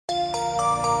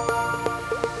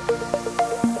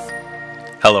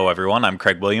Hello, everyone. I'm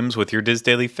Craig Williams with your Diz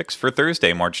Daily Fix for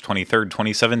Thursday, March 23rd,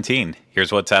 2017.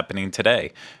 Here's what's happening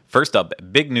today. First up,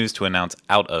 big news to announce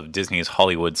out of Disney's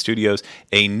Hollywood studios.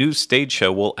 A new stage show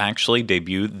will actually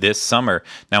debut this summer.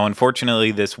 Now,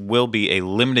 unfortunately, this will be a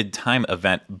limited time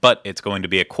event, but it's going to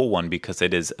be a cool one because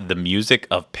it is the music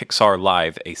of Pixar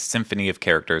Live, a symphony of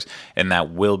characters, and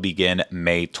that will begin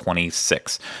May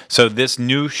 26th. So this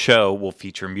new show will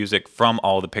feature music from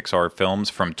all the Pixar films,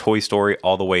 from Toy Story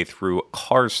all the way through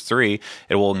Cars 3.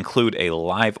 It will include a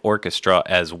live orchestra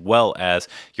as well as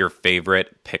your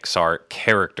favorite Pixar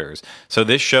characters. So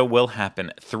this show will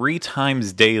happen 3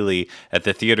 times daily at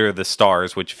the Theater of the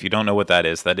Stars, which if you don't know what that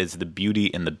is the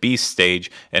Beauty and the Beast stage,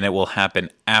 and it will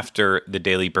happen after the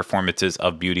daily performances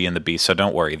of Beauty and the Beast. So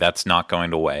don't worry, that's not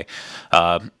going away.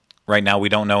 Right now we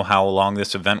don't know how long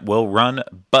this event will run,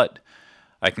 but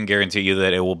I can guarantee you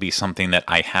that it will be something that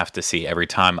I have to see every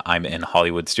time I'm in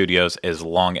Hollywood studios as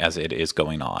long as it is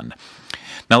going on.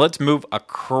 Now let's move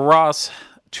across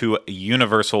to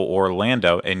Universal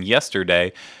Orlando, and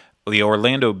yesterday the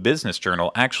Orlando Business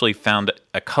Journal actually found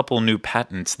a couple new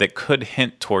patents that could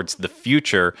hint towards the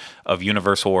future of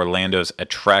Universal Orlando's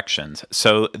attractions.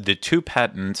 So the 2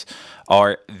 patents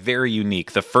are very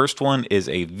unique. The first one is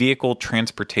a vehicle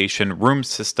transportation room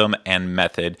system and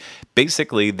method.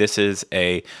 Basically, this is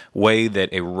a way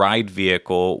that a ride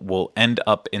vehicle will end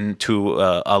up into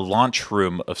a launch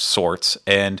room of sorts,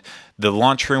 and the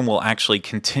launch room will actually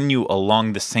continue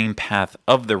along the same path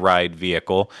of the ride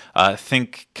vehicle.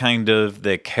 Think kind of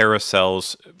the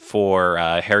carousels for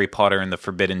Harry Potter and the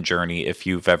Forbidden Journey, if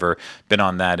you've ever been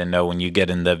on that and know when you get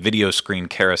in the video screen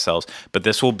carousels. But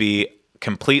this will be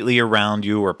completely around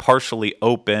you or partially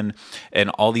open,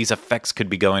 and all these effects could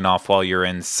be going off while you're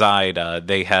inside.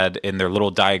 They had in their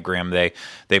little diagram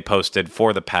they posted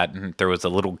for the patent, there was a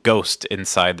little ghost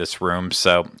inside this room,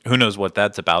 so who knows what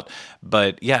that's about.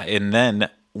 But yeah, and then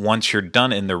once you're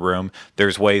done in the room,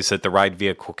 there's ways that the ride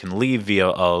vehicle can leave via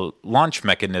a launch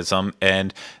mechanism,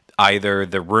 and either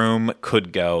the room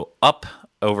could go up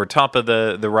over top of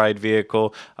the ride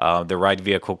vehicle. The ride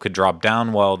vehicle could drop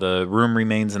down while the room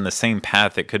remains in the same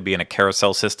path. It could be in a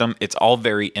carousel system. It's all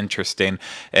very interesting,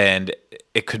 and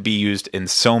it could be used in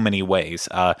so many ways.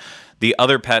 The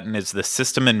other patent is the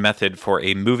system and method for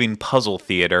a moving puzzle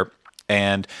theater,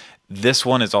 and this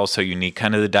one is also unique.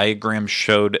 Kind of the diagram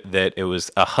showed that it was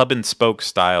a hub and spoke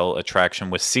style attraction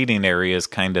with seating areas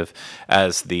kind of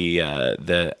as the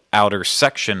outer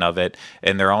section of it,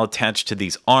 and they're all attached to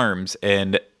these arms,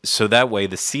 and so that way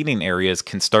the seating areas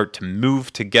can start to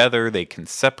move together, they can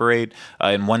separate.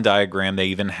 In one diagram they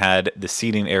even had the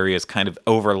seating areas kind of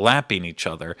overlapping each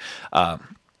other.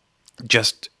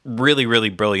 Just really, really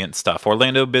brilliant stuff.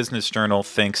 Orlando Business Journal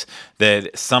thinks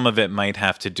that some of it might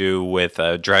have to do with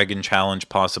Dragon Challenge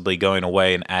possibly going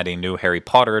away and adding new Harry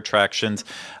Potter attractions.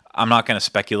 I'm not going to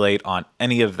speculate on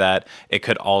any of that. It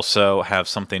could also have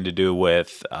something to do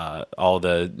with all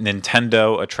the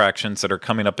Nintendo attractions that are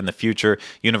coming up in the future.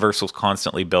 Universal's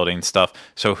constantly building stuff,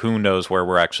 so who knows where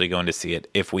we're actually going to see it,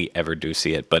 if we ever do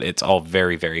see it, but it's all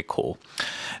very, very cool.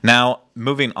 Now,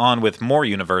 moving on with more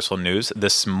Universal news,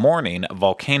 this morning,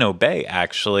 Volcano Bay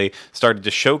actually started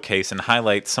to showcase and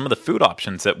highlight some of the food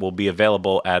options that will be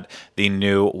available at the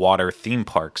new water theme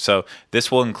park. So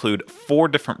this will include 4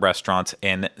 different restaurants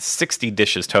and 60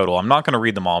 dishes total. I'm not going to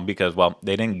read them all because, well,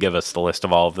 they didn't give us the list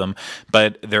of all of them,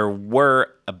 but there were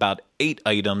about 8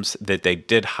 items that they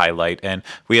did highlight, and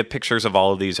we have pictures of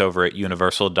all of these over at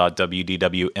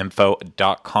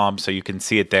universal.wdwinfo.com, so you can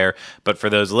see it there. But for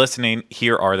those listening,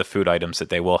 here are the food items that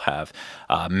they will have.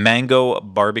 Mango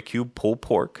barbecue pulled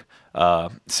pork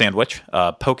sandwich,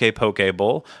 poke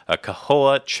bowl, a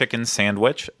cahoa chicken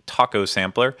sandwich, taco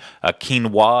sampler, a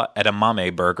quinoa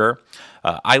edamame burger,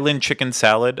 island chicken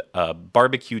salad,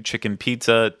 barbecue chicken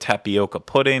pizza, tapioca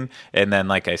pudding, and then,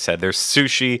 like I said, there's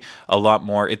sushi, a lot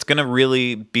more. It's going to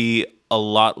really be a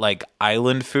lot like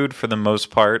island food for the most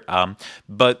part,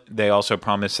 but they also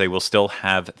promise they will still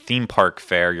have theme park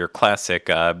fare, your classic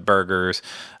burgers,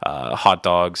 hot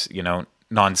dogs,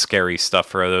 non-scary stuff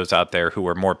for those out there who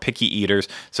are more picky eaters,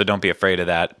 so don't be afraid of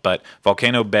that. But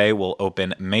Volcano Bay will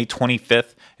open May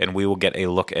 25th, and we will get a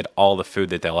look at all the food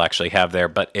that they'll actually have there,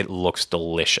 but it looks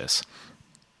delicious.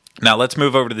 Now let's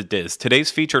move over to the Diz.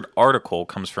 Today's featured article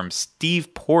comes from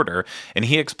Steve Porter, and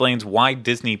he explains why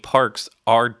Disney parks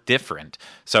are different.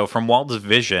 So from Walt's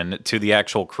vision to the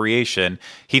actual creation,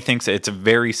 he thinks it's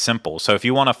very simple. So if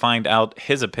you want to find out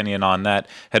his opinion on that,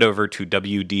 head over to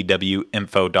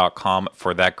wdwinfo.com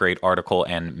for that great article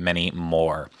and many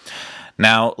more.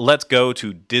 Now, let's go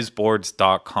to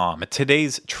disboards.com.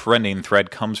 Today's trending thread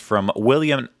comes from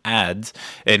William Ads,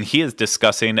 and he is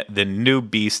discussing the new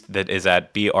beast that is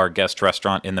at Be Our Guest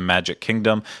restaurant in the Magic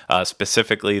Kingdom.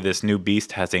 Specifically, this new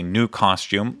beast has a new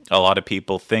costume. A lot of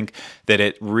people think that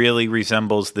it really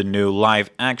resembles the new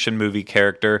live-action movie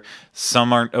character.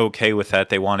 Some aren't okay with that.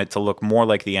 They want it to look more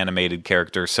like the animated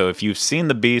character. So if you've seen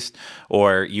the beast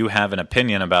or you have an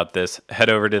opinion about this,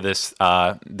 head over to this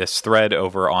thread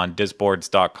over on disboards.com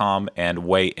and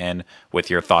weigh in with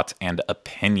your thoughts and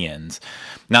opinions.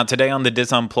 Now, today on the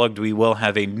Diz Unplugged, we will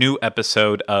have a new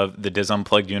episode of the Diz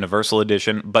Unplugged Universal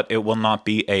Edition, but it will not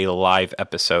be a live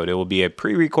episode. It will be a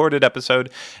pre-recorded episode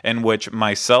in which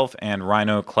myself and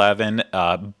Rhino Clavin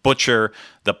butcher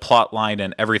the plot line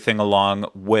and everything along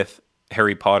with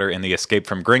Harry Potter and the Escape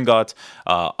from Gringotts,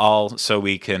 all so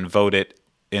we can vote it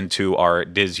into our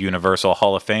Diz Universal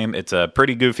Hall of Fame. It's a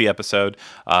pretty goofy episode,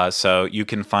 so you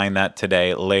can find that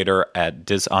today later at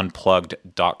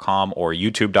disunplugged.com or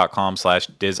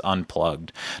youtube.com/disunplugged.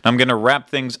 Now I'm going to wrap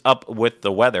things up with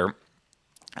the weather.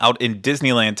 Out in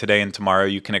Disneyland today and tomorrow,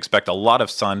 you can expect a lot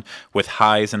of sun with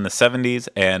highs in the 70s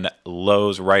and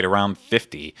lows right around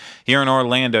 50. Here in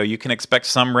Orlando, you can expect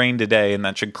some rain today, and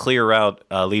that should clear out,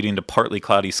 leading to partly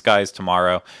cloudy skies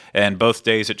tomorrow. And both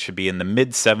days, it should be in the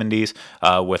mid-70s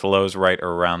with lows right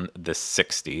around the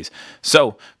 60s.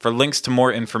 So, for links to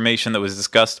more information that was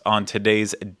discussed on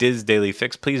today's Diz Daily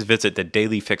Fix, please visit the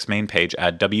Daily Fix main page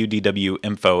at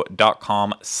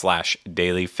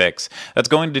wdwinfo.com/dailyfix. That's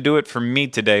going to do it for me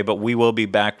today, but we will be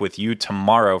back with you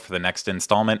tomorrow for the next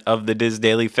installment of the Diz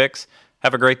Daily Fix.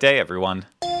 Have a great day, everyone.